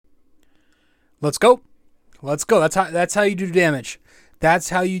Let's go. Let's go. That's how you do damage. That's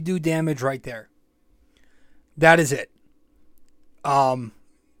how you do damage right there. That is it.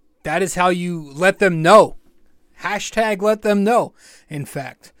 That is how you let them know. Hashtag let them know, in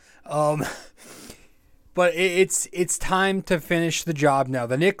fact. But it's time to finish the job now.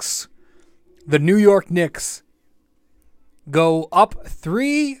 The Knicks, the New York Knicks, go up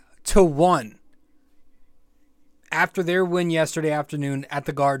 3-1 after their win yesterday afternoon at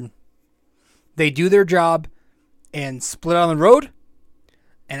the Garden. They do their job and split on the road.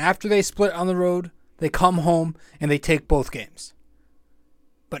 And after they split on the road, they come home and they take both games.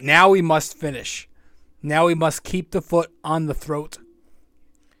 But now we must finish. Now we must keep the foot on the throat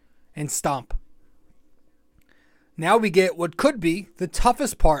and stomp. Now we get what could be the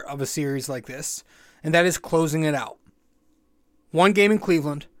toughest part of a series like this, and that is closing it out. One game in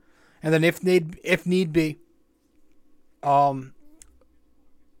Cleveland, and then if need be, one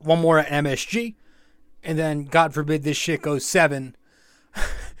more at MSG, and then, God forbid, this shit goes 7,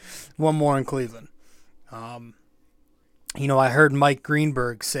 one more in Cleveland. I heard Mike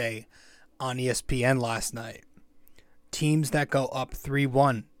Greenberg say on ESPN last night, teams that go up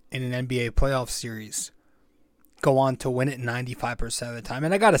 3-1 in an NBA playoff series go on to win it 95% of the time.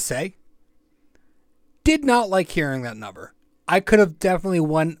 And I got to say, did not like hearing that number. I could have definitely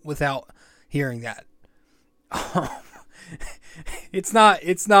won without hearing that. It's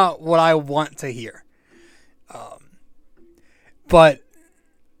not what I want to hear. But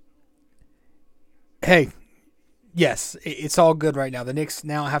hey, yes, it's all good right now. The Knicks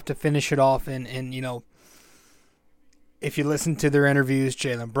now have to finish it off, and if you listen to their interviews,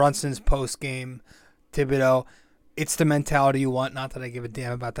 Jalen Brunson's post game, Thibodeau, it's the mentality you want. Not that I give a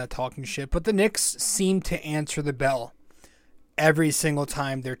damn about that talking shit, but the Knicks seem to answer the bell every single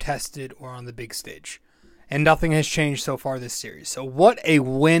time they're tested or on the big stage. And nothing has changed so far this series. So what a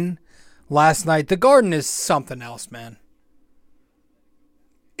win last night. The Garden is something else, man.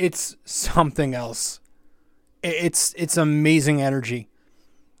 It's something else. It's amazing energy.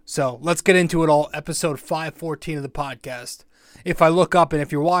 So let's get into it all. Episode 514 of the podcast. If I look up, and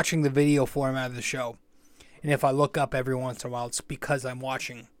if you're watching the video format of the show, and if I look up every once in a while, it's because I'm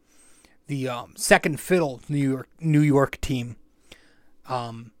watching the second fiddle New York team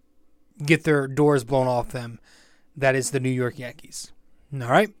get their doors blown off them. That is the New York Yankees. All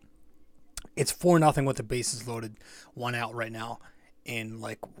right? It's 4-0 with the bases loaded. One out right now in,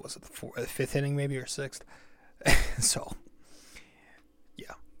 was it the fifth inning maybe, or sixth? So,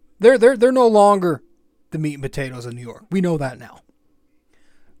 yeah. They're no longer the meat and potatoes of New York. We know that now.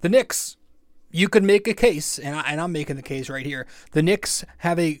 The Knicks, you could make a case, and I'm making the case right here. The Knicks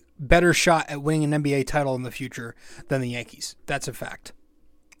have a better shot at winning an NBA title in the future than the Yankees. That's a fact.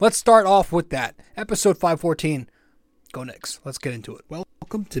 Let's start off with that. Episode 514. Go Knicks. Let's get into it.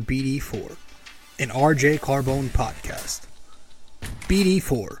 Welcome to BD4, an RJ Carbone podcast.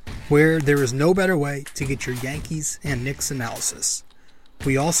 BD4, where there is no better way to get your Yankees and Knicks analysis.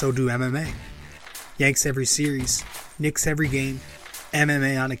 We also do MMA. Yanks every series, Knicks every game,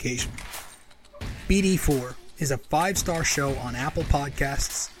 MMA on occasion. BD4 is a 5-star show on Apple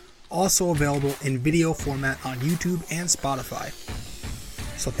Podcasts, also available in video format on YouTube and Spotify.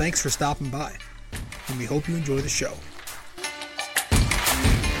 So thanks for stopping by, and we hope you enjoy the show.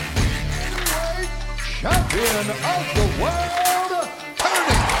 Champion of the world,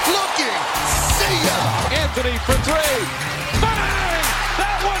 turning, looking, see ya! Anthony for three, bang!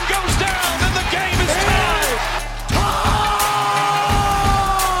 That one goes down, and the game is tied!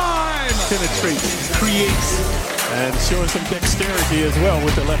 Time! Penetrates, creates, and showing some dexterity as well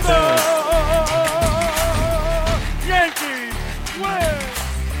with the left hand. Yankees win!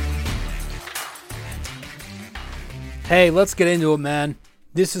 Hey, let's get into it, man.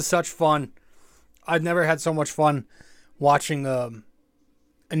 This is such fun. I've never had so much fun watching a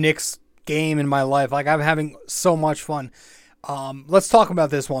Knicks game in my life. I'm having so much fun. Let's talk about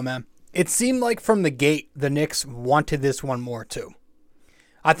this one, man. It seemed like from the gate, the Knicks wanted this one more too.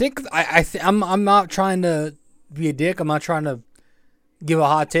 I'm not trying to be a dick. I'm not trying to give a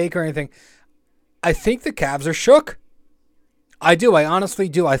hot take or anything. I think the Cavs are shook. I do. I honestly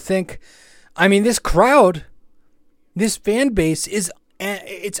do. This crowd, this fan base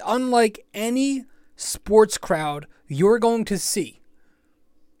it's unlike any sports crowd you're going to see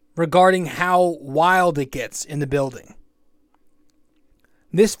regarding how wild it gets in the building.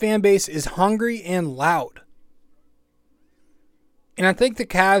 This fan base is hungry and loud. And I think the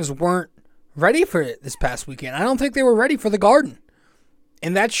Cavs weren't ready for it this past weekend. I don't think they were ready for the Garden.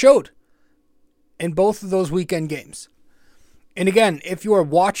 And that showed in both of those weekend games. And again, if you are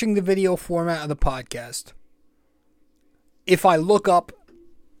watching the video format of the podcast, if I look up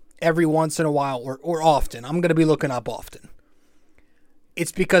every once in a while or often. I'm going to be looking up often.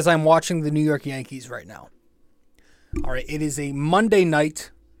 It's because I'm watching the New York Yankees right now. All right, it is a Monday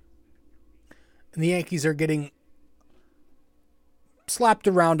night, and the Yankees are getting slapped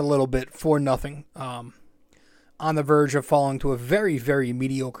around a little bit for nothing, on the verge of falling to a very, very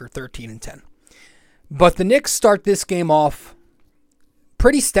mediocre 13-10. But the Knicks start this game off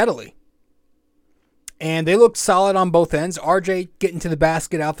pretty steadily, and they look solid on both ends. RJ getting to the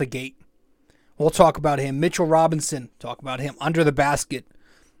basket out the gate. We'll talk about him. Mitchell Robinson, talk about him under the basket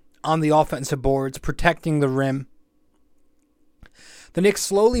on the offensive boards, protecting the rim. The Knicks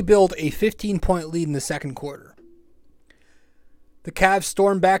slowly build a 15-point lead in the second quarter. The Cavs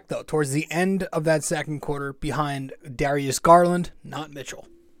storm back, though, towards the end of that second quarter behind Darius Garland, not Mitchell.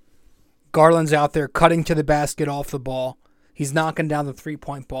 Garland's out there cutting to the basket off the ball. He's knocking down the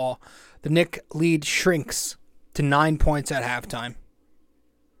three-point ball. The Knicks lead shrinks to 9 points at halftime.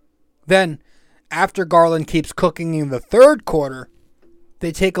 Then, after Garland keeps cooking in the third quarter,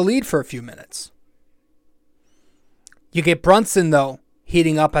 they take a lead for a few minutes. You get Brunson, though,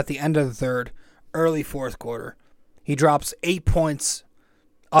 heating up at the end of the third, early fourth quarter. He drops 8 points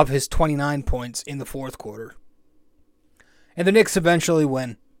of his 29 points in the fourth quarter. And the Knicks eventually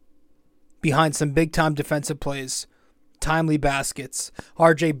win behind some big-time defensive plays, timely baskets.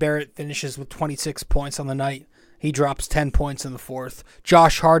 R.J. Barrett finishes with 26 points on the night. He drops 10 points in the fourth.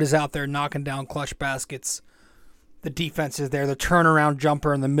 Josh Hart is out there knocking down clutch baskets. The defense is there. The turnaround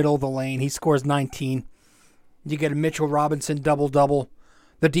jumper in the middle of the lane. He scores 19. You get a Mitchell Robinson double-double.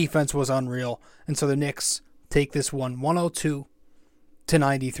 The defense was unreal. And so the Knicks take this one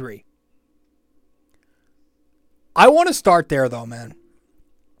 102-93. I want to start there, though, man.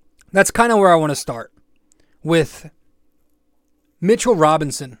 That's kind of where I want to start. With Mitchell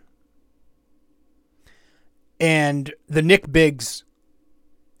Robinson and the Knicks bigs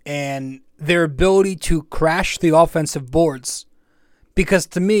and their ability to crash the offensive boards. Because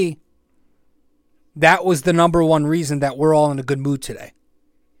to me, that was the number one reason that we're all in a good mood today.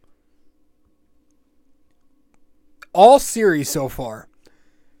 All series so far,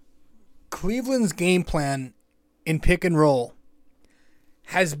 Cleveland's game plan in pick and roll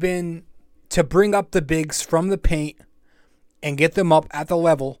has been to bring up the bigs from the paint and get them up at the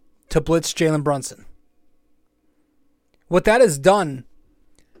level to blitz Jalen Brunson. What that has done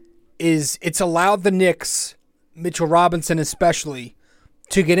is it's allowed the Knicks, Mitchell Robinson especially,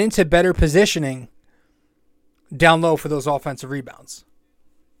 to get into better positioning down low for those offensive rebounds.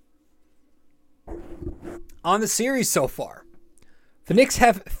 On the series so far, the Knicks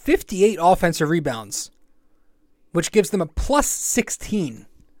have 58 offensive rebounds, which gives them a plus 16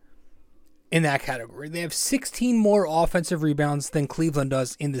 in that category. They have 16 more offensive rebounds than Cleveland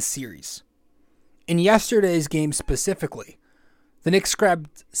does in the series. In yesterday's game specifically, the Knicks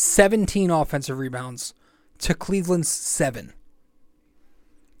grabbed 17 offensive rebounds to Cleveland's 7.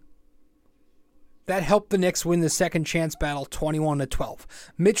 That helped the Knicks win the second chance battle 21-12.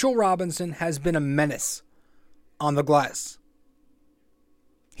 Mitchell Robinson has been a menace on the glass.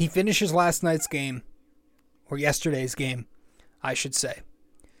 He finishes last night's game, or yesterday's game, I should say,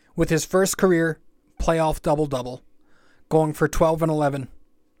 with his first career playoff double-double, going for 12 and 11.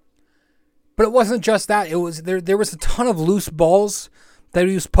 But it wasn't just that. It was there was a ton of loose balls that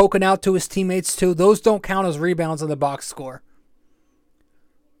he was poking out to his teammates too. Those don't count as rebounds in the box score.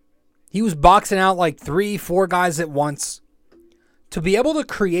 He was boxing out like 3-4 guys at once. To be able to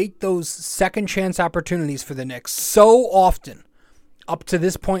create those second chance opportunities for the Knicks so often up to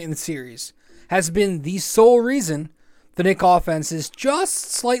this point in the series has been the sole reason the Knicks offense is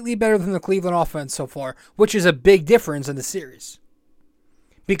just slightly better than the Cleveland offense so far, which is a big difference in the series.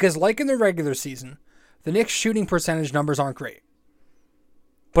 Because like in the regular season, the Knicks shooting percentage numbers aren't great.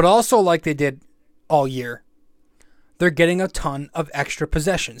 But also like they did all year, they're getting a ton of extra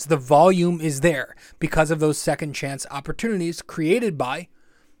possessions. The volume is there because of those second chance opportunities created by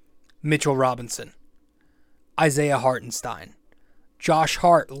Mitchell Robinson, Isaiah Hartenstein, Josh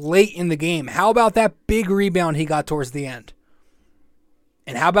Hart late in the game. How about that big rebound he got towards the end?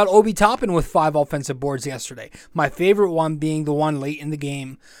 And how about Obi Toppin with 5 offensive boards yesterday? My favorite one being the one late in the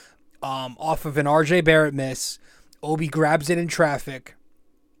game off of an RJ Barrett miss. Obi grabs it in traffic,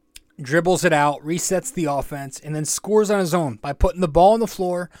 dribbles it out, resets the offense, and then scores on his own by putting the ball on the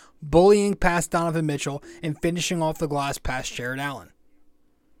floor, bullying past Donovan Mitchell, and finishing off the glass past Jared Allen.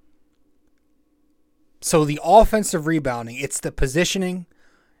 So the offensive rebounding, it's the positioning,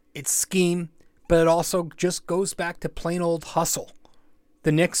 it's scheme, but it also just goes back to plain old hustle.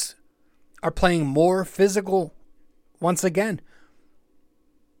 The Knicks are playing more physical once again.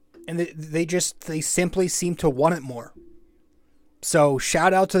 And they simply seem to want it more. So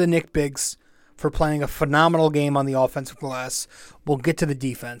shout out to the Knicks Bigs for playing a phenomenal game on the offensive glass. We'll get to the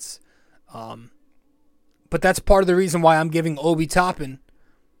defense. But that's part of the reason why I'm giving Obi Toppin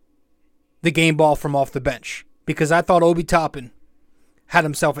the game ball from off the bench. Because I thought Obi Toppin had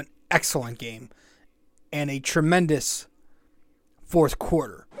himself an excellent game and a tremendous fourth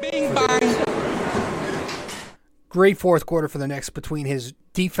quarter. Bing bang. Great fourth quarter for the Knicks between his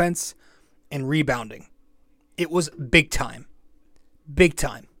defense and rebounding. It was big time. Big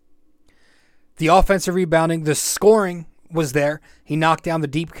time. The offensive rebounding, the scoring was there. He knocked down the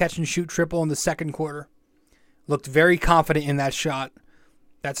deep catch and shoot triple in the second quarter. Looked very confident in that shot.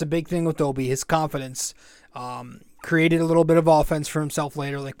 That's a big thing with Obi, his confidence. Created a little bit of offense for himself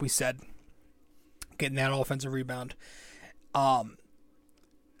later, like we said. Getting that offensive rebound.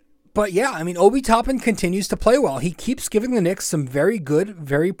 But yeah, I mean, Obi Toppin continues to play well. He keeps giving the Knicks some very good,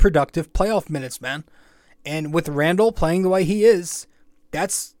 very productive playoff minutes, man. And with Randall playing the way he is,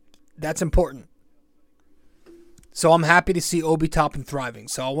 that's important. So I'm happy to see Obi Toppin thriving.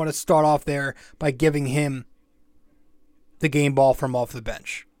 So I want to start off there by giving him the game ball from off the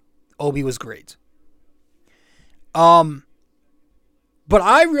bench. Obi was great. But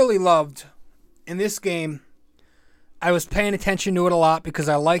I really loved in this game, I was paying attention to it a lot because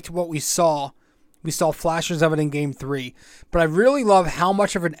I liked what we saw. We saw flashes of it in Game 3. But I really love how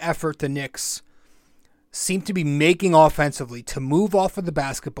much of an effort the Knicks seem to be making offensively to move off of the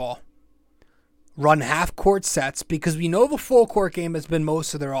basketball, run half-court sets, because we know the full-court game has been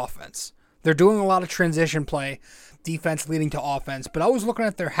most of their offense. They're doing a lot of transition play, defense leading to offense, but I was looking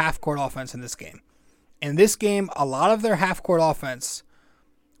at their half-court offense in this game. In this game, a lot of their half-court offense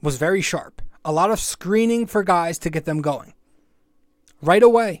was very sharp. A lot of screening for guys to get them going. Right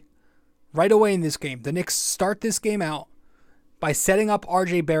away in this game, the Knicks start this game out by setting up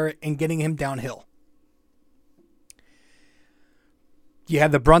RJ Barrett and getting him downhill. You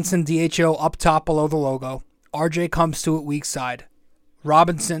have the Brunson DHO up top below the logo. RJ comes to it weak side.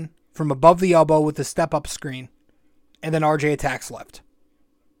 Robinson from above the elbow with the step-up screen. And then RJ attacks left.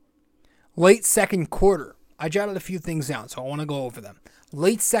 Late second quarter. I jotted a few things down, so I want to go over them.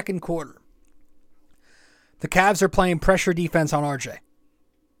 Late second quarter. The Cavs are playing pressure defense on RJ.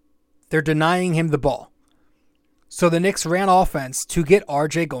 They're denying him the ball. So the Knicks ran offense to get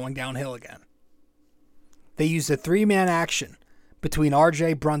RJ going downhill again. They used a three-man action between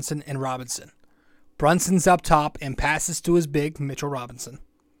RJ, Brunson, and Robinson. Brunson's up top and passes to his big, Mitchell Robinson.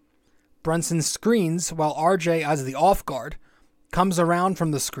 Brunson screens while RJ, as the off guard, comes around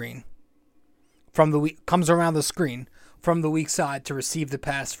from the screen. Comes around the screen from the weak side to receive the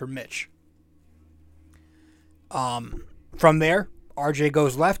pass for Mitch. From there, RJ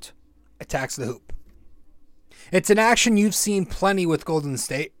goes left, attacks the hoop. It's an action you've seen plenty with Golden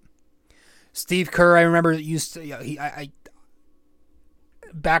State. Steve Kerr, I remember, used to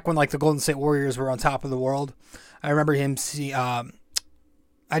back when like the Golden State Warriors were on top of the world. I remember him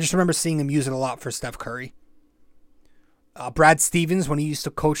I just remember seeing him use it a lot for Steph Curry. Brad Stevens, when he used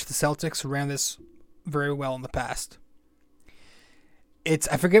to coach the Celtics, ran this very well in the past.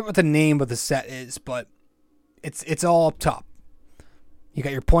 I forget what the name of the set is, but it's all up top. You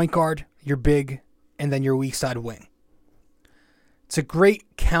got your point guard, your big, and then your weak side wing. It's a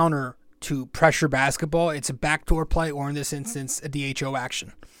great counter to pressure basketball. It's a backdoor play, or in this instance, a DHO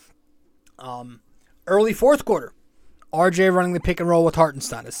action. Early fourth quarter, RJ running the pick and roll with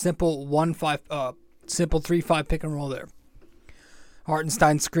Hartenstein. A simple 3-5 pick and roll there.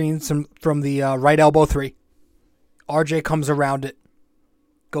 Hartenstein screens from the right elbow three. RJ comes around it,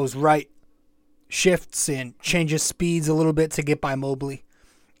 goes right, shifts and changes speeds a little bit to get by Mobley,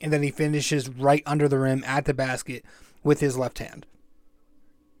 and then he finishes right under the rim at the basket with his left hand.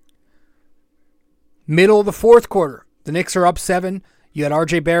 Middle of the fourth quarter, the Knicks are up 7. You had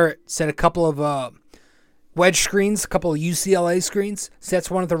RJ Barrett set a couple of wedge screens, a couple of UCLA screens,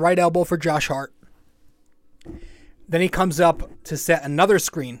 sets one at the right elbow for Josh Hart. Then he comes up to set another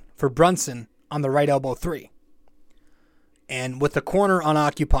screen for Brunson on the right elbow 3. And with the corner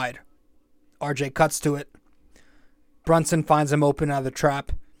unoccupied, RJ cuts to it. Brunson finds him open out of the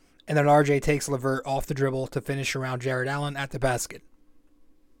trap. And then RJ takes LeVert off the dribble to finish around Jared Allen at the basket.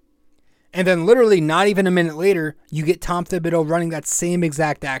 And then literally not even a minute later, you get Tom Thibodeau running that same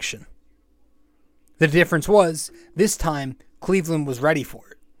exact action. The difference was, this time, Cleveland was ready for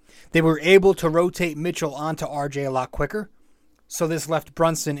it. They were able to rotate Mitchell onto RJ a lot quicker, so this left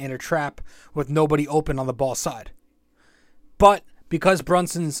Brunson in a trap with nobody open on the ball side. But because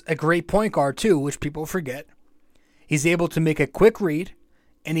Brunson's a great point guard too, which people forget, he's able to make a quick read,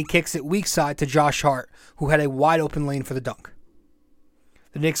 and he kicks it weak side to Josh Hart, who had a wide open lane for the dunk.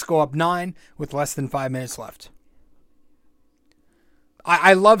 The Knicks go up 9 with less than 5 minutes left.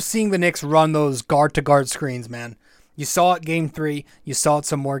 I love seeing the Knicks run those guard-to-guard screens, man. You saw it game 3. You saw it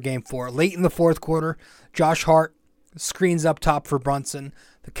some more game 4. Late in the fourth quarter, Josh Hart screens up top for Brunson.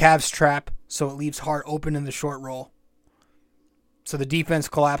 The Cavs trap, so it leaves Hart open in the short roll. So the defense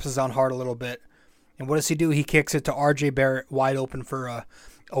collapses on Hart a little bit. And what does he do? He kicks it to R.J. Barrett wide open for a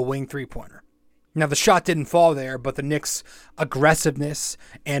wing three-pointer. Now, the shot didn't fall there, but the Knicks' aggressiveness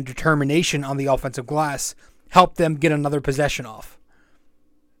and determination on the offensive glass helped them get another possession off.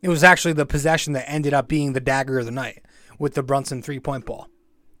 It was actually the possession that ended up being the dagger of the night with the Brunson three-point ball.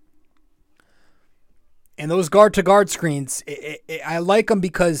 And those guard-to-guard screens, I like them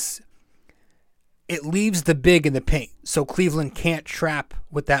because it leaves the big in the paint, so Cleveland can't trap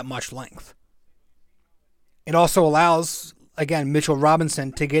with that much length. It also allows, again, Mitchell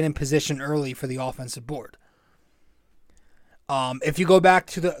Robinson to get in position early for the offensive board. If you go back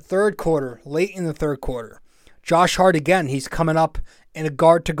to the third quarter, late in the third quarter, Josh Hart again, he's coming up in a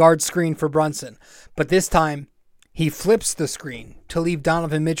guard-to-guard screen for Brunson. But this time, he flips the screen to leave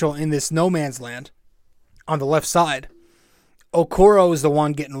Donovan Mitchell in this no man's land on the left side. Okoro is the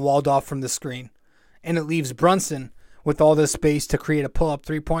one getting walled off from the screen. And it leaves Brunson with all this space to create a pull-up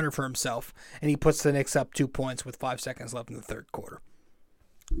three-pointer for himself. And he puts the Knicks up 2 points with 5 seconds left in the third quarter.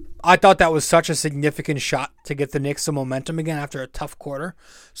 I thought that was such a significant shot to get the Knicks some momentum again after a tough quarter.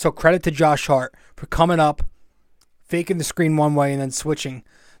 So credit to Josh Hart for coming up, faking the screen one way, and then switching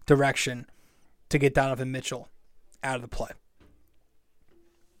direction to get Donovan Mitchell out of the play.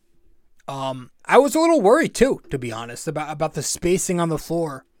 I was a little worried too, to be honest, about the spacing on the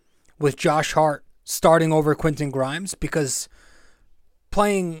floor with Josh Hart starting over Quentin Grimes, because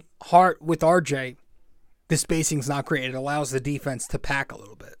playing Hart with RJ, the spacing's not great. It allows the defense to pack a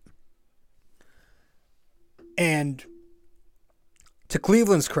little bit. And to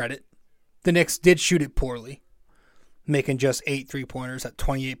Cleveland's credit, the Knicks did shoot it poorly, making just 8 3-pointers at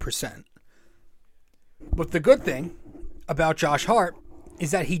 28%. But the good thing about Josh Hart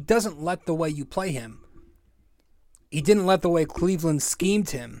is that he doesn't let the way you play him. He didn't let the way Cleveland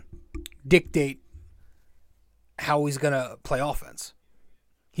schemed him dictate how he's going to play offense.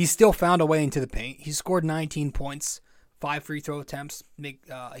 He still found a way into the paint. He scored 19 points, 5 free throw attempts. He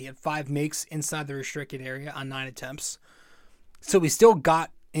had 5 makes inside the restricted area on 9 attempts. So he still got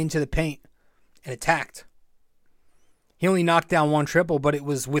into the paint and attacked. He only knocked down 1 triple, but it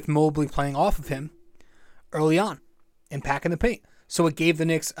was with Mobley playing off of him early on and packing the paint. So it gave the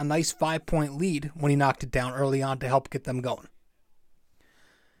Knicks a nice 5-point lead when he knocked it down early on to help get them going.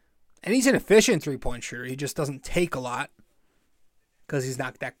 And he's an efficient 3-point shooter. He just doesn't take a lot because he's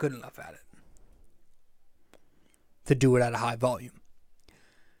not that good enough at it to do it at a high volume.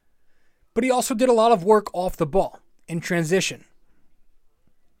 But he also did a lot of work off the ball in transition.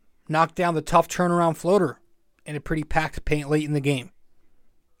 Knocked down the tough turnaround floater in a pretty packed paint late in the game.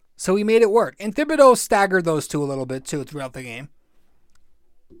 So he made it work. And Thibodeau staggered those two a little bit too throughout the game.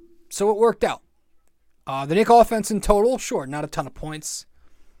 So it worked out. The Knicks offense in total, sure, not a ton of points.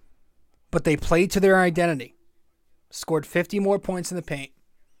 But they played to their identity. Scored 50 more points in the paint.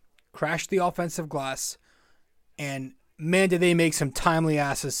 Crashed the offensive glass. And man, did they make some timely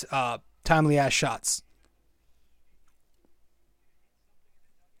ass shots.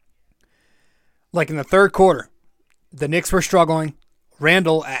 Like in the third quarter, the Knicks were struggling.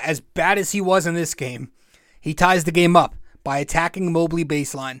 Randall, as bad as he was in this game, he ties the game up by attacking Mobley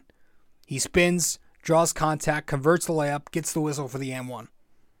baseline. He spins, draws contact, converts the layup, gets the whistle for the and-1.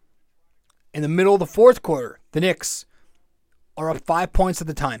 In the middle of the fourth quarter, the Knicks are up 5 points at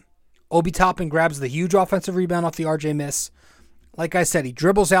the time. Obi Toppin grabs the huge offensive rebound off the RJ miss. Like I said, he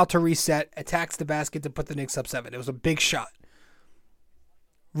dribbles out to reset, attacks the basket to put the Knicks up 7. It was a big shot.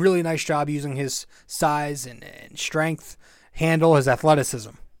 Really nice job using his size and strength, handle, his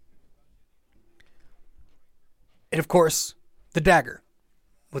athleticism. And of course, the dagger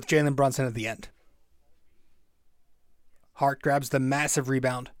with Jalen Brunson at the end. Hart grabs the massive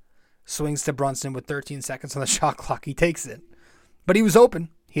rebound, swings to Brunson with 13 seconds on the shot clock. He takes it. But he was open.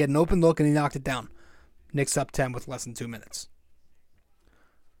 He had an open look and he knocked it down. Knicks up 10 with less than 2 minutes.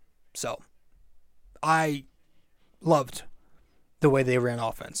 So, I loved the way they ran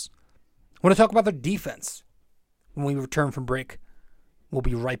offense. I want to talk about their defense. When we return from break, we'll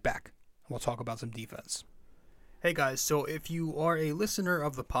be right back. We'll talk about some defense. Hey guys, so if you are a listener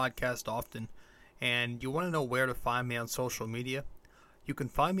of the podcast often and you want to know where to find me on social media, you can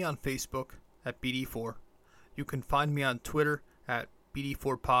find me on Facebook at BD4. You can find me on Twitter at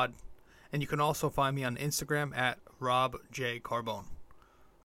BD4Pod. And you can also find me on Instagram at Rob J. Carbone.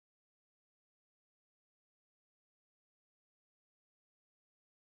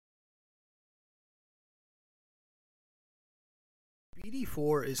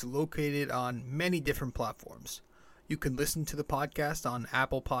 BD4 is located on many different platforms. You can listen to the podcast on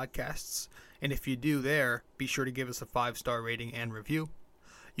Apple Podcasts, and if you do there, be sure to give us a 5-star rating and review.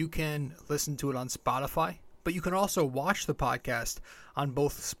 You can listen to it on Spotify, but you can also watch the podcast on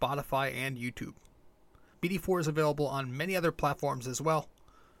both Spotify and YouTube. BD4 is available on many other platforms as well.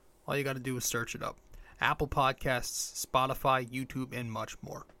 All you got to do is search it up. Apple Podcasts, Spotify, YouTube, and much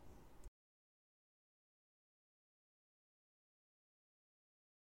more.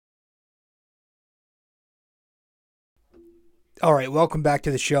 All right, welcome back to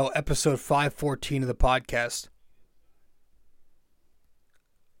the show, episode 514 of the podcast.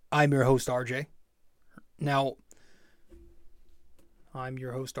 I'm your host, RJ. Now,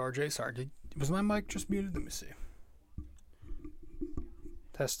 Sorry, was my mic just muted? Let me see.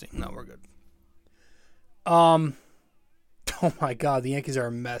 Testing. No, we're good. Oh my God, the Yankees are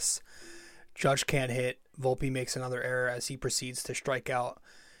a mess. Judge can't hit. Volpe makes another error as he proceeds to strike out.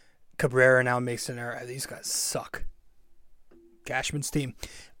 Cabrera now makes an error. These guys suck. Cashman's team.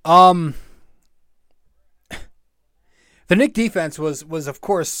 The Knicks defense was of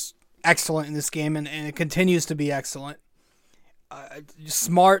course excellent in this game, and it continues to be excellent.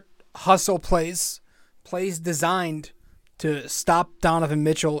 Smart hustle plays designed to stop Donovan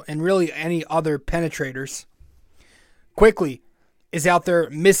Mitchell and really any other penetrators. Quickly is out there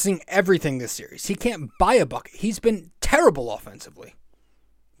missing everything this series. He can't buy a bucket. He's been terrible offensively.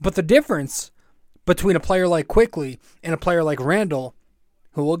 But the difference between a player like Quickly and a player like Randall,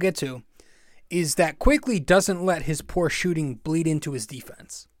 who we'll get to, is that Quickly doesn't let his poor shooting bleed into his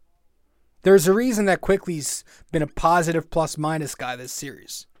defense. There's a reason that Quickly's been a positive plus-minus guy this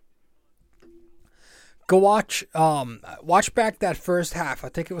series. Go watch back that first half. I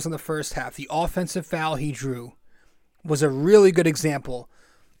think it was in the first half. The offensive foul he drew was a really good example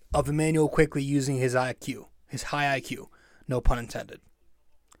of Emmanuel Quickly using his IQ, his high IQ, no pun intended.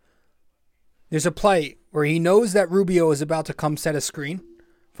 There's a play where he knows that Rubio is about to come set a screen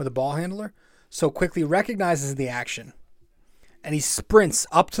for the ball handler, so Quickly recognizes the action, and he sprints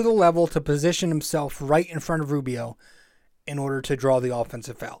up to the level to position himself right in front of Rubio in order to draw the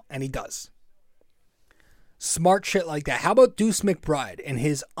offensive foul, and he does. Smart shit like that. How about Deuce McBride and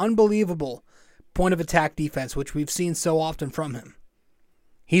his unbelievable point of attack defense, which we've seen so often from him?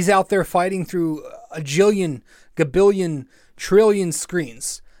 He's out there fighting through a jillion, gabillion, trillion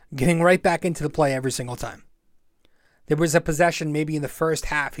screens, getting right back into the play every single time. There was a possession maybe in the first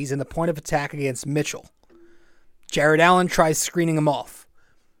half. He's in the point of attack against Mitchell. Jared Allen tries screening him off,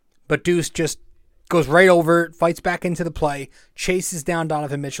 but Deuce just goes right over it, fights back into the play, chases down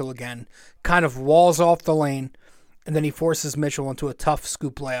Donovan Mitchell again, kind of walls off the lane, and then he forces Mitchell into a tough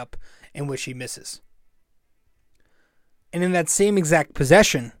scoop layup in which he misses. And in that same exact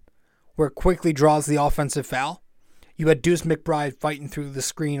possession, where Quickly draws the offensive foul, you had Deuce McBride fighting through the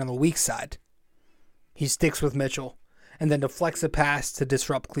screen on the weak side. He sticks with Mitchell and then deflects a pass to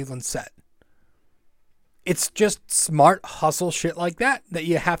disrupt Cleveland's set. It's just smart hustle shit like that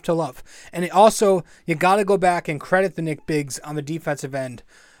you have to love. And it also, you got to go back and credit the Knicks bigs on the defensive end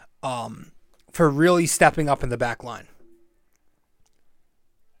for really stepping up in the back line.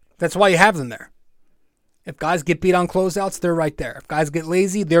 That's why you have them there. If guys get beat on closeouts, they're right there. If guys get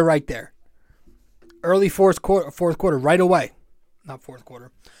lazy, they're right there. Early fourth quarter, right away. Not fourth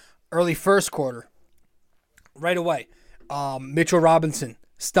quarter. Early first quarter, right away. Mitchell Robinson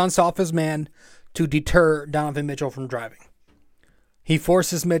stunts off his man to deter Donovan Mitchell from driving. He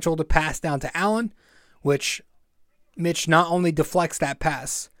forces Mitchell to pass down to Allen, which Mitch not only deflects that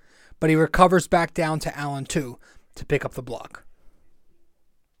pass, but he recovers back down to Allen too to pick up the block.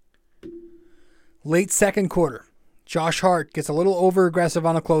 Late second quarter, Josh Hart gets a little over-aggressive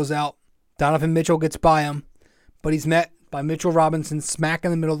on a closeout. Donovan Mitchell gets by him, but he's met by Mitchell Robinson smack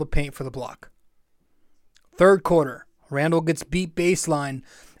in the middle of the paint for the block. Third quarter, Randall gets beat baseline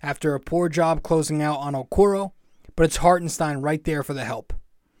after a poor job closing out on Okoro, but it's Hartenstein right there for the help.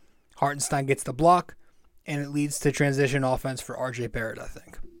 Hartenstein gets the block, and it leads to transition offense for RJ Barrett, I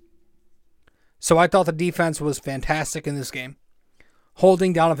think. So I thought the defense was fantastic in this game.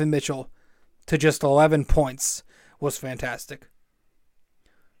 Holding Donovan Mitchell to just 11 points was fantastic.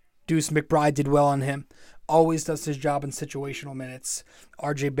 Deuce McBride did well on him. Always does his job in situational minutes.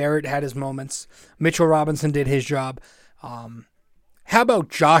 RJ Barrett had his moments. Mitchell Robinson did his job. How about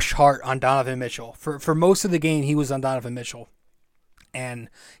Josh Hart on Donovan Mitchell? For most of the game, he was on Donovan Mitchell. And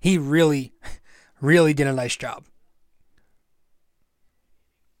he really, really did a nice job.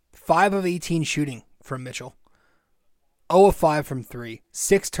 5 of 18 shooting from Mitchell. 0 of 5 from 3.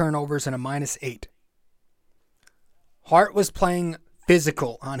 6 turnovers and a -8. Hart was playing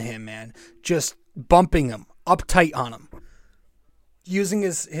physical on him, man. Just bumping him, uptight on him. using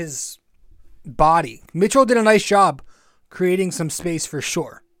his body. Mitchell did a nice job creating some space for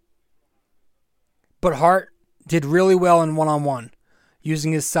sure. But Hart did really well in one-on-one,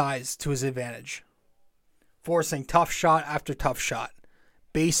 using his size to his advantage. Forcing tough shot after tough shot.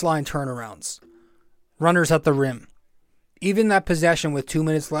 Baseline turnarounds. Runners at the rim. Even that possession with 2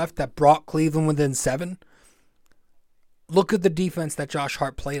 minutes left that brought Cleveland within 7. Look at the defense that Josh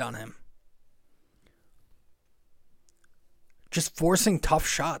Hart played on him. Just forcing tough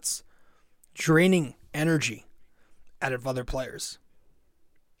shots. Draining energy out of other players.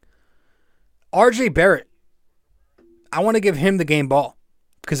 RJ Barrett. I want to give him the game ball.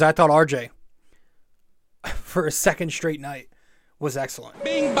 Because I thought RJ, for a second straight night, was excellent.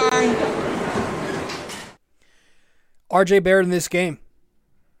 Bing bang. RJ Barrett in this game.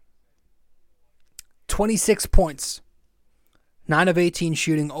 26 points. 9 of 18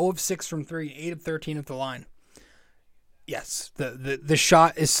 shooting. 0 of 6 from 3. 8 of 13 at the line. Yes, the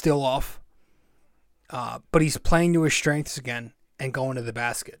shot is still off. But he's playing to his strengths again and going to the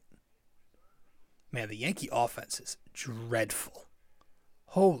basket. Man, the Yankee offense is dreadful.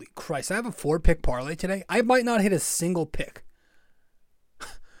 Holy Christ. I have a 4-pick parlay today. I might not hit a single pick.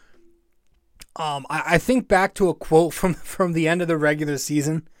 I think back to a quote from the end of the regular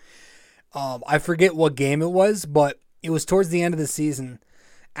season. I forget what game it was, but it was towards the end of the season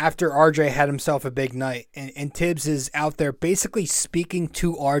after RJ had himself a big night. And Tibbs is out there basically speaking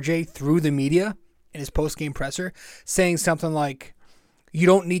to RJ through the media in his post-game presser, saying something like, you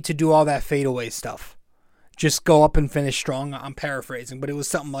don't need to do all that fadeaway stuff. Just go up and finish strong. I'm paraphrasing, but it was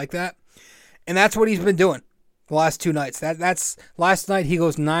something like that. And that's what he's been doing the last 2 nights. That's last night he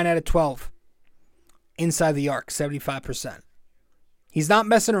goes 9 out of 12 inside the arc, 75%. He's not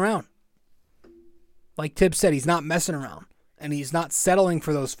messing around. Like Tibbs said, he's not messing around. And he's not settling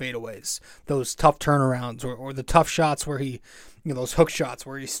for those fadeaways, those tough turnarounds, or the tough shots where he, those hook shots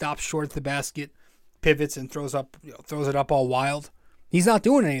where he stops short at the basket, pivots and throws it up all wild. He's not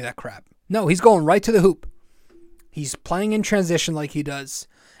doing any of that crap. No, he's going right to the hoop. He's playing in transition like he does,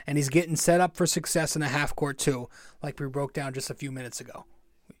 and he's getting set up for success in a half court too, like we broke down just a few minutes ago.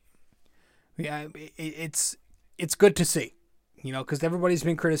 Yeah, it's good to see, because everybody's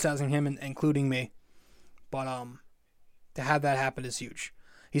been criticizing him, including me. But to have that happen is huge.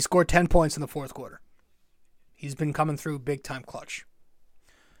 He scored 10 points in the fourth quarter. He's been coming through big time clutch.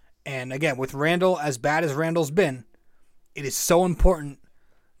 And again, with Randall, as bad as Randall's been, it is so important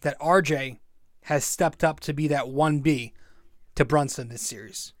that RJ has stepped up to be that 1B to Brunson this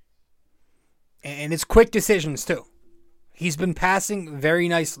series. And it's quick decisions too. He's been passing very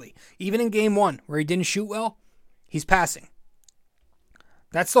nicely. Even in game 1, where he didn't shoot well, he's passing.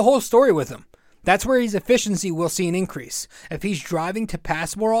 That's the whole story with him. That's where his efficiency will see an increase. If he's driving to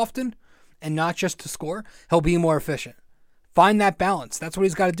pass more often and not just to score, he'll be more efficient. Find that balance. That's what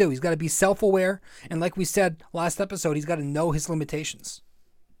he's got to do. He's got to be self-aware. And like we said last episode, he's got to know his limitations.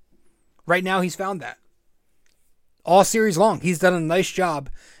 Right now, he's found that. All series long, he's done a nice job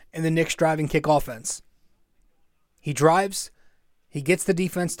in the Knicks driving kick offense. He drives. He gets the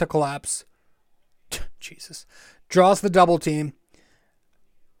defense to collapse. Jesus. Draws the double team.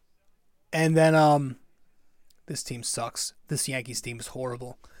 And then, this team sucks. This Yankees team is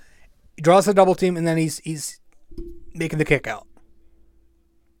horrible. He draws the double team, and then he's making the kick out.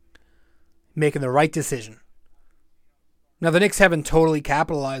 Making the right decision. Now, the Knicks haven't totally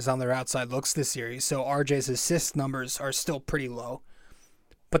capitalized on their outside looks this series, so RJ's assist numbers are still pretty low.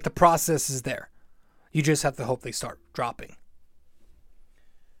 But the process is there. You just have to hope they start dropping.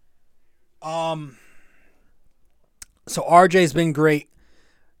 So RJ's been great.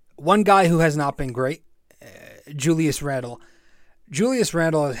 One guy who has not been great, Julius Randle. Julius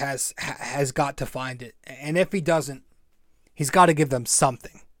Randle has got to find it. And if he doesn't, he's got to give them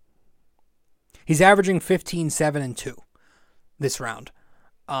something. He's averaging 15, 7, and 2 this round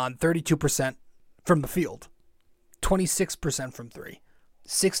on 32% from the field, 26% from 3,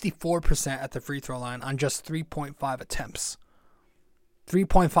 64% at the free throw line on just 3.5 attempts,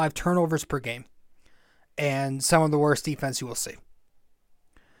 3.5 turnovers per game, and some of the worst defense you will see.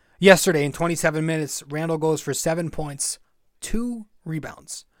 Yesterday, in 27 minutes, Randle goes for 7 points, 2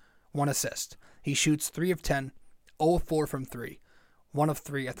 rebounds, 1 assist. He shoots 3 of 10, 0 of 4 from 3, 1 of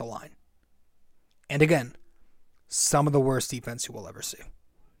 3 at the line. And again, some of the worst defense you will ever see.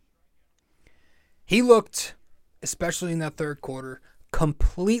 He looked, especially in that third quarter,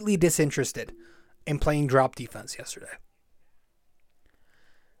 completely disinterested in playing drop defense yesterday.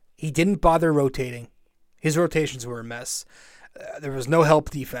 He didn't bother rotating. His rotations were a mess. There was no help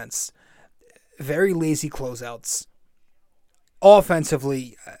defense. Very lazy closeouts.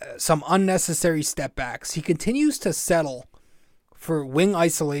 Offensively, some unnecessary step backs. He continues to settle for wing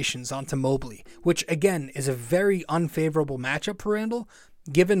isolations onto Mobley, which again is a very unfavorable matchup for Randall,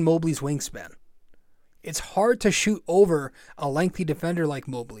 given Mobley's wingspan. It's hard to shoot over a lengthy defender like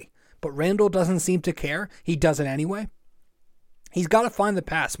Mobley, but Randall doesn't seem to care. He does it anyway. He's got to find the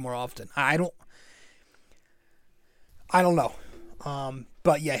pass more often. I don't know.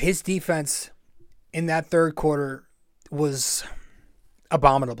 But yeah, his defense in that third quarter was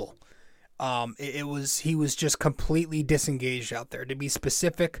abominable. He was just completely disengaged out there. To be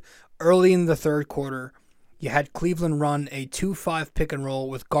specific, early in the third quarter, you had Cleveland run a 2-5 pick and roll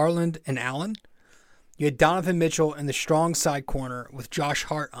with Garland and Allen. You had Donovan Mitchell in the strong side corner with Josh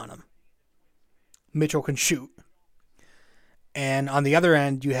Hart on him. Mitchell can shoot. And on the other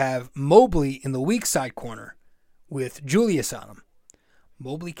end, you have Mobley in the weak side corner with Julius on him.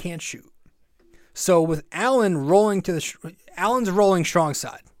 Mobley can't shoot. So with Allen rolling Allen's rolling strong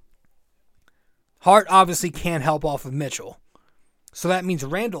side. Hart obviously can't help off of Mitchell. So that means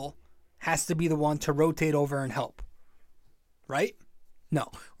Randall has to be the one to rotate over and help. Right?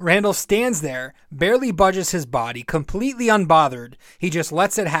 No. Randall stands there, barely budges his body, completely unbothered. He just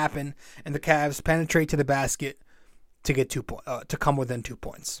lets it happen, and the Cavs penetrate to the basket to get to come within 2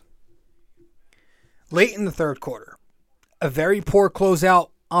 points. Late in the third quarter, a very poor closeout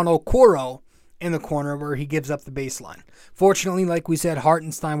on Okoro in the corner where he gives up the baseline. Fortunately, like we said,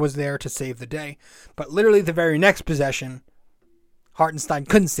 Hartenstein was there to save the day. But literally the very next possession, Hartenstein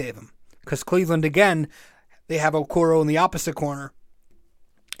couldn't save him. Because Cleveland, again, they have Okoro in the opposite corner.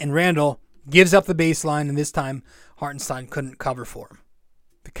 And Randall gives up the baseline, and this time Hartenstein couldn't cover for him.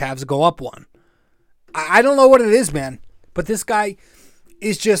 The Cavs go up one. I don't know what it is, man. But this guy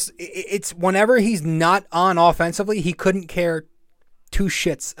is just, it's whenever he's not on offensively, he couldn't care two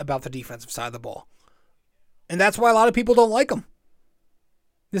shits about the defensive side of the ball. And that's why a lot of people don't like him.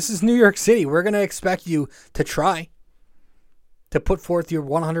 This is New York City. We're going to expect you to try to put forth your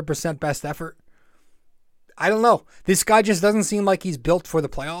 100% best effort. I don't know. This guy just doesn't seem like he's built for the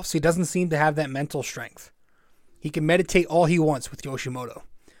playoffs. He doesn't seem to have that mental strength. He can meditate all he wants with Yoshimoto.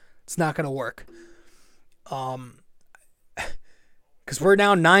 It's not going to work. Because we're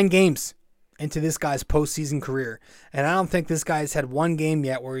now 9 games into this guy's postseason career. And I don't think this guy's had one game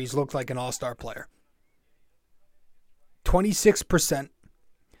yet where he's looked like an all-star player. 26%,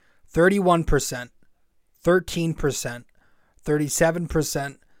 31%, 13%,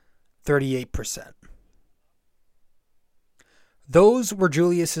 37%, 38%. Those were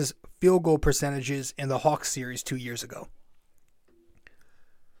Julius's field goal percentages in the Hawks series 2 years ago.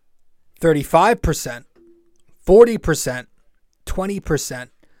 35%, 40%, 20%,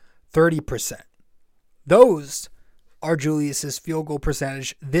 30%. Those are Julius's field goal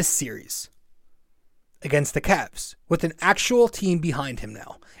percentage this series against the Cavs with an actual team behind him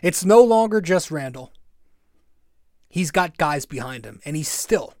now. It's no longer just Randall. He's got guys behind him, and he's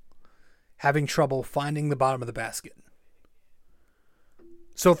still having trouble finding the bottom of the basket.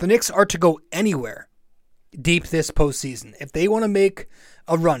 So if the Knicks are to go anywhere deep this postseason, if they want to make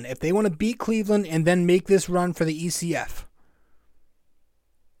a run, if they want to beat Cleveland and then make this run for the ECF,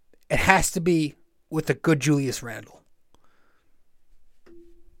 it has to be with a good Julius Randle.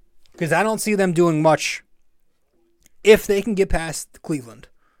 Because I don't see them doing much if they can get past Cleveland.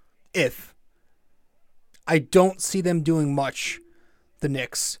 I don't see them doing much, the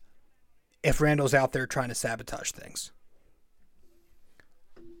Knicks, if Randall's out there trying to sabotage things.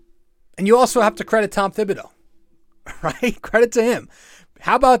 And you also have to credit Tom Thibodeau, right? Credit to him.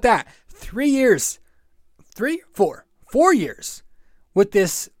 How about that? 4 years with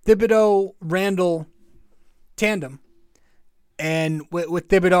this Thibodeau-Randall tandem, and with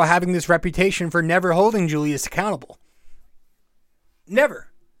Thibodeau having this reputation for never holding Julius accountable.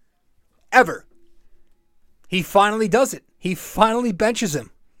 Never. Ever. He finally does it. He finally benches him.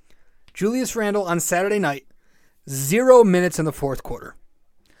 Julius Randle on Saturday night, 0 minutes in the fourth quarter.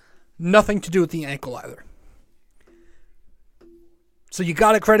 Nothing to do with the ankle either. So you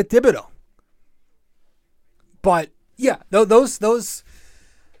got to credit Thibodeau. But yeah, those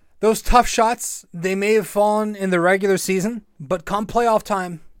tough shots, they may have fallen in the regular season, but come playoff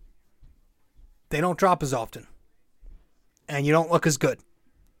time, they don't drop as often. And you don't look as good.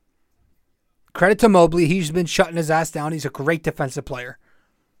 Credit to Mobley. He's been shutting his ass down. He's a great defensive player.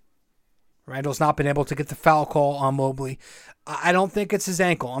 Randall's not been able to get the foul call on Mobley. I don't think it's his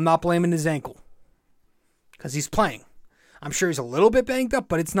ankle. I'm not blaming his ankle. Because he's playing. I'm sure he's a little bit banged up,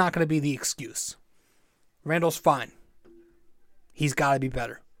 but it's not going to be the excuse. Randall's fine. He's got to be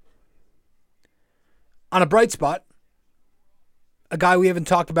better. On a bright spot, a guy we haven't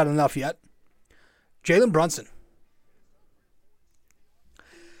talked about enough yet, Jalen Brunson.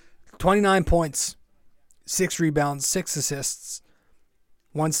 29 points, 6 rebounds, 6 assists,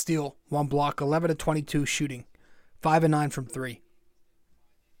 1 steal, 1 block, 11 of 22 shooting, 5 of 9 from 3,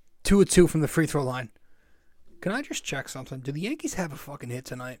 2 of 2 from the free throw line. Can I just check something? Do the Yankees have a fucking hit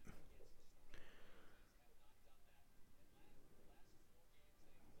tonight?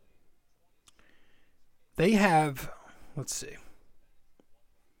 They have, let's see.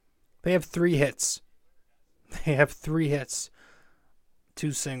 They have 3 hits. They have 3 hits.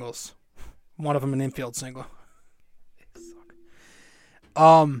 2 singles. One of them an infield single.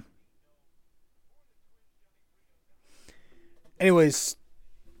 Anyways,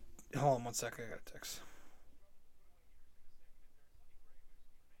 hold on 1 second. I got a text.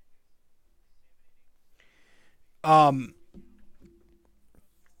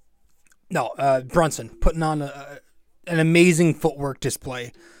 Brunson putting on an amazing footwork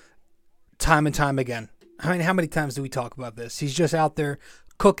display time and time again. I mean, how many times do we talk about this? He's just out there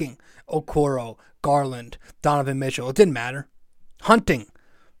cooking Okoro, Garland, Donovan Mitchell. It didn't matter. Hunting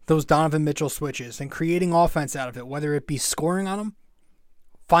those Donovan Mitchell switches and creating offense out of it, whether it be scoring on them,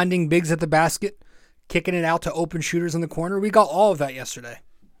 finding bigs at the basket, kicking it out to open shooters in the corner. We got all of that yesterday.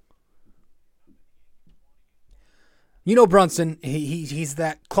 You know Brunson, he's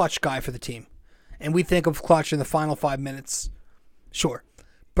that clutch guy for the team. And we think of clutch in the final 5 minutes. Sure.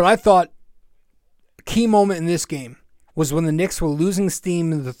 But I thought a key moment in this game was when the Knicks were losing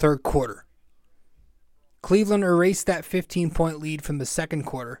steam in the third quarter. Cleveland erased that 15-point lead from the second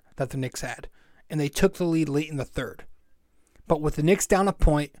quarter that the Knicks had, and they took the lead late in the third. But with the Knicks down a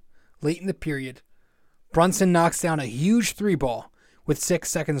point late in the period, Brunson knocks down a huge 3-ball with 6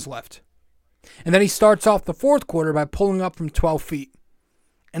 seconds left. And then he starts off the fourth quarter by pulling up from 12 feet.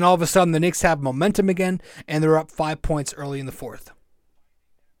 And all of a sudden, the Knicks have momentum again, and they're up 5 points early in the fourth.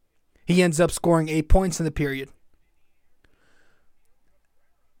 He ends up scoring 8 points in the period.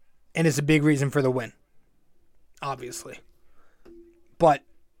 And it's a big reason for the win, obviously. But,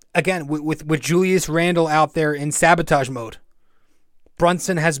 again, with Julius Randle out there in sabotage mode,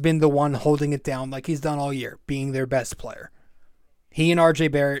 Brunson has been the one holding it down like he's done all year, being their best player. He and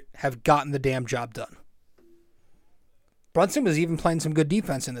RJ Barrett have gotten the damn job done. Brunson was even playing some good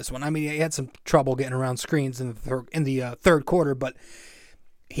defense in this one. I mean, he had some trouble getting around screens in the third quarter, but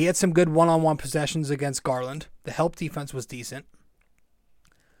he had some good one-on-one possessions against Garland. The help defense was decent.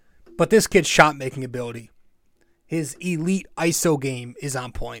 But this kid's shot-making ability, his elite ISO game is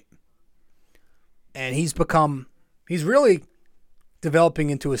on point. And he's really developing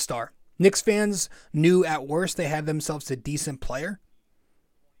into a star. Knicks fans knew at worst they had themselves a decent player.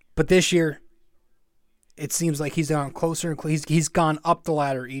 But this year, it seems like he's gone closer and he's gone up the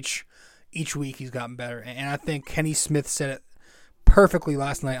ladder each week. He's gotten better. And I think Kenny Smith said it perfectly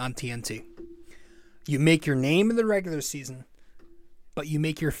last night on TNT. You make your name in the regular season, but you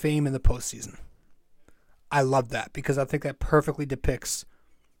make your fame in the postseason. I love that because I think that perfectly depicts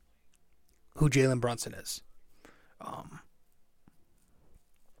who Jalen Brunson is.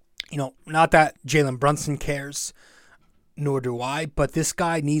 Not that Jalen Brunson cares, nor do I, but this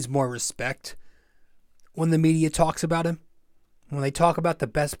guy needs more respect when the media talks about him. When they talk about the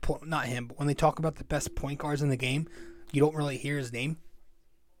best, not him, but when they talk about the best point guards in the game, you don't really hear his name.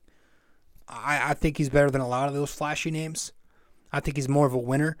 I think he's better than a lot of those flashy names. I think he's more of a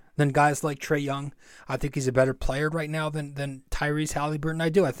winner than guys like Trae Young. I think he's a better player right now than Tyrese Halliburton. I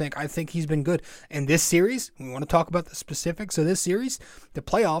do. I think he's been good. And this series, we want to talk about the specifics of this series. The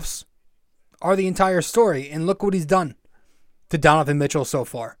playoffs are the entire story. And look what he's done to Donovan Mitchell so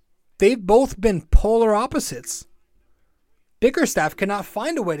far. They've both been polar opposites. Bickerstaff cannot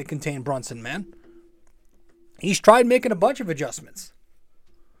find a way to contain Brunson, man. He's tried making a bunch of adjustments.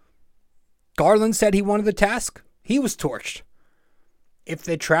 Garland said he wanted the task. He was torched. If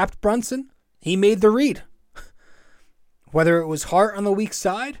they trapped Brunson, he made the read. Whether it was Hart on the weak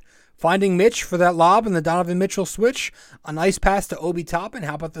side, finding Mitch for that lob and the Donovan Mitchell switch, a nice pass to Obi Toppin,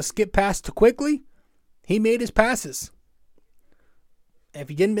 how about the skip pass to Quickly? He made his passes. And if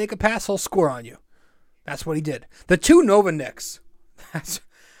he didn't make a pass, he'll score on you. That's what he did. The two Nova Knicks,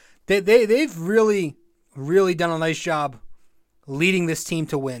 they've really, really done a nice job leading this team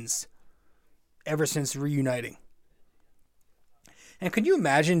to wins ever since reuniting. And could you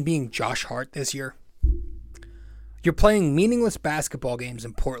imagine being Josh Hart this year? You're playing meaningless basketball games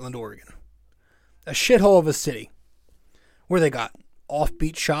in Portland, Oregon. A shithole of a city. Where they got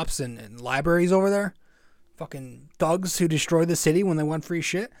offbeat shops and libraries over there. Fucking thugs who destroy the city when they want free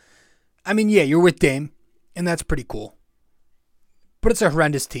shit. I mean, yeah, you're with Dame, and that's pretty cool. But it's a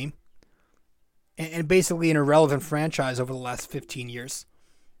horrendous team. And basically an irrelevant franchise over the last 15 years.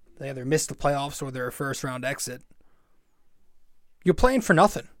 They either missed the playoffs or they're a first-round exit. You're playing for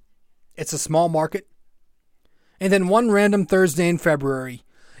nothing. It's a small market. And then one random Thursday in February,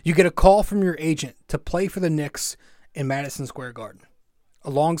 you get a call from your agent to play for the Knicks in Madison Square Garden,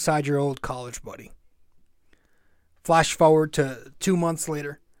 alongside your old college buddy. Flash forward to 2 months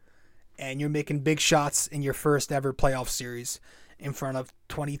later, and you're making big shots in your first ever playoff series in front of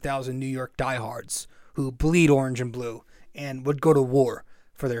 20,000 New York diehards who bleed orange and blue and would go to war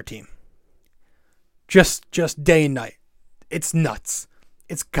for their team. Just day and night. It's nuts.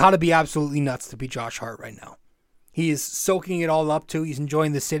 It's got to be absolutely nuts to be Josh Hart right now. He is soaking it all up too. He's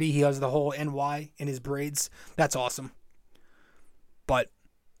enjoying the city. He has the whole NY in his braids. That's awesome. But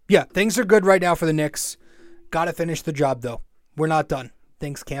yeah, things are good right now for the Knicks. Got to finish the job though. We're not done.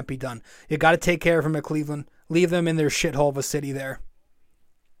 Things can't be done. You got to take care of them at Cleveland. Leave them in their shithole of a city there.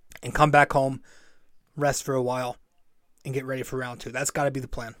 And come back home, rest for a while, and get ready for round 2. That's got to be the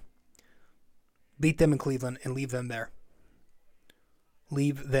plan. Beat them in Cleveland and leave them there.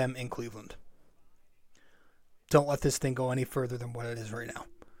 Leave them in Cleveland. Don't let this thing go any further than what it is right now.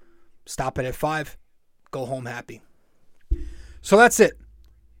 Stop it at 5. Go home happy. So that's it.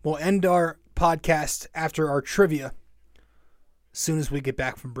 We'll end our podcast after our trivia. As soon as we get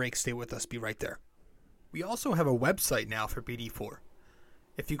back from break, stay with us. Be right there. We also have a website now for BD4.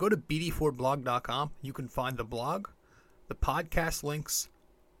 If you go to bd4blog.com, you can find the blog, the podcast links,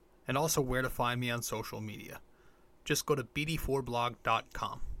 and also where to find me on social media. Just go to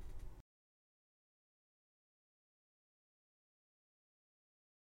bd4blog.com.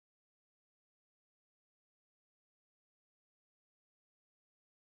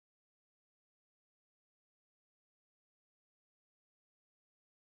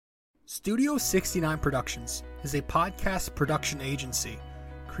 Studio 69 Productions is a podcast production agency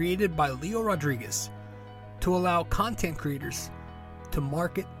created by Leo Rodriguez to allow content creators to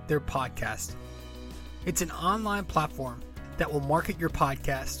market their podcast. It's an online platform that will market your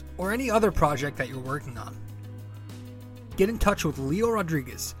podcast or any other project that you're working on. Get in touch with Leo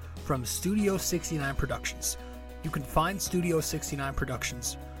Rodriguez from Studio 69 Productions. You can find Studio 69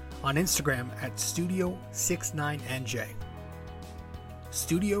 Productions on Instagram at Studio69NJ.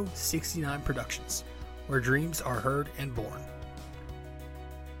 Studio 69 Productions, where dreams are heard and born.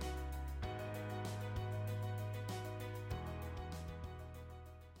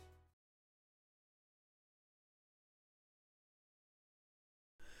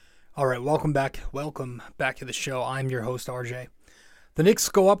 All right, welcome back. Welcome back to the show. I'm your host, RJ. The Knicks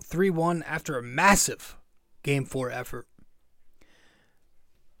go up 3-1 after a massive Game 4 effort.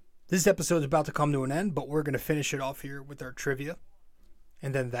 This episode is about to come to an end, but we're going to finish it off here with our trivia.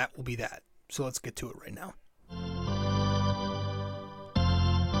 And then that will be that. So let's get to it right now.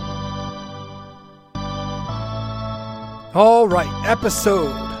 All right,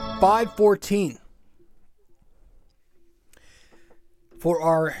 episode 514. For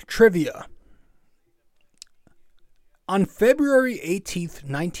our trivia. On February 18th,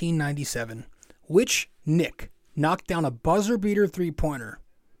 1997, which Knick knocked down a buzzer beater three-pointer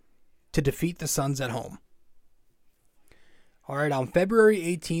to defeat the Suns at home? All right, on February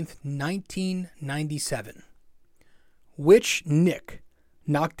 18th, 1997, which Knick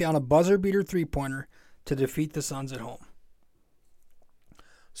knocked down a buzzer beater three-pointer to defeat the Suns at home?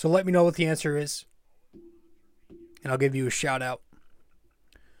 So let me know what the answer is, and I'll give you a shout out.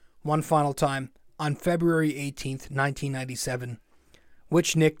 One final time, on February 18th, 1997,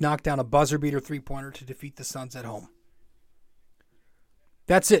 which Knick knocked down a buzzer beater three-pointer to defeat the Suns at home?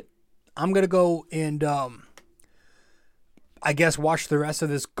 That's it. I'm going to go and I guess watch the rest of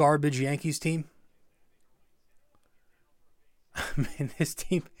this garbage Yankees team. Man, this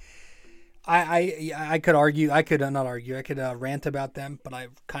team, I could argue, I could not argue, I could rant about them, but I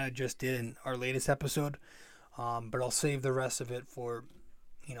kind of just did in our latest episode. But I'll save the rest of it for,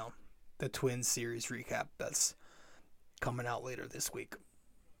 the Twins series recap that's coming out later this week.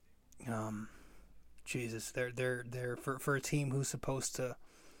 Jesus, they're for a team who's supposed to,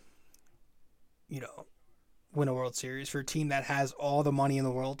 win a World Series, for a team that has all the money in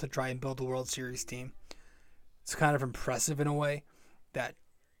the world to try and build a World Series team. It's kind of impressive in a way that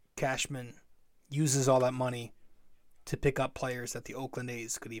Cashman uses all that money to pick up players that the Oakland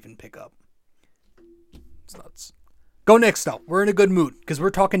A's could even pick up. It's nuts. Go Knicks, though. We're in a good mood because we're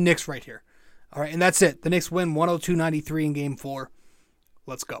talking Knicks right here. All right, and that's it. The Knicks win 102-93 in Game 4.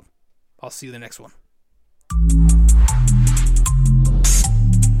 Let's go. I'll see you in the next one.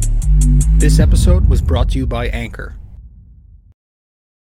 This episode was brought to you by Anchor.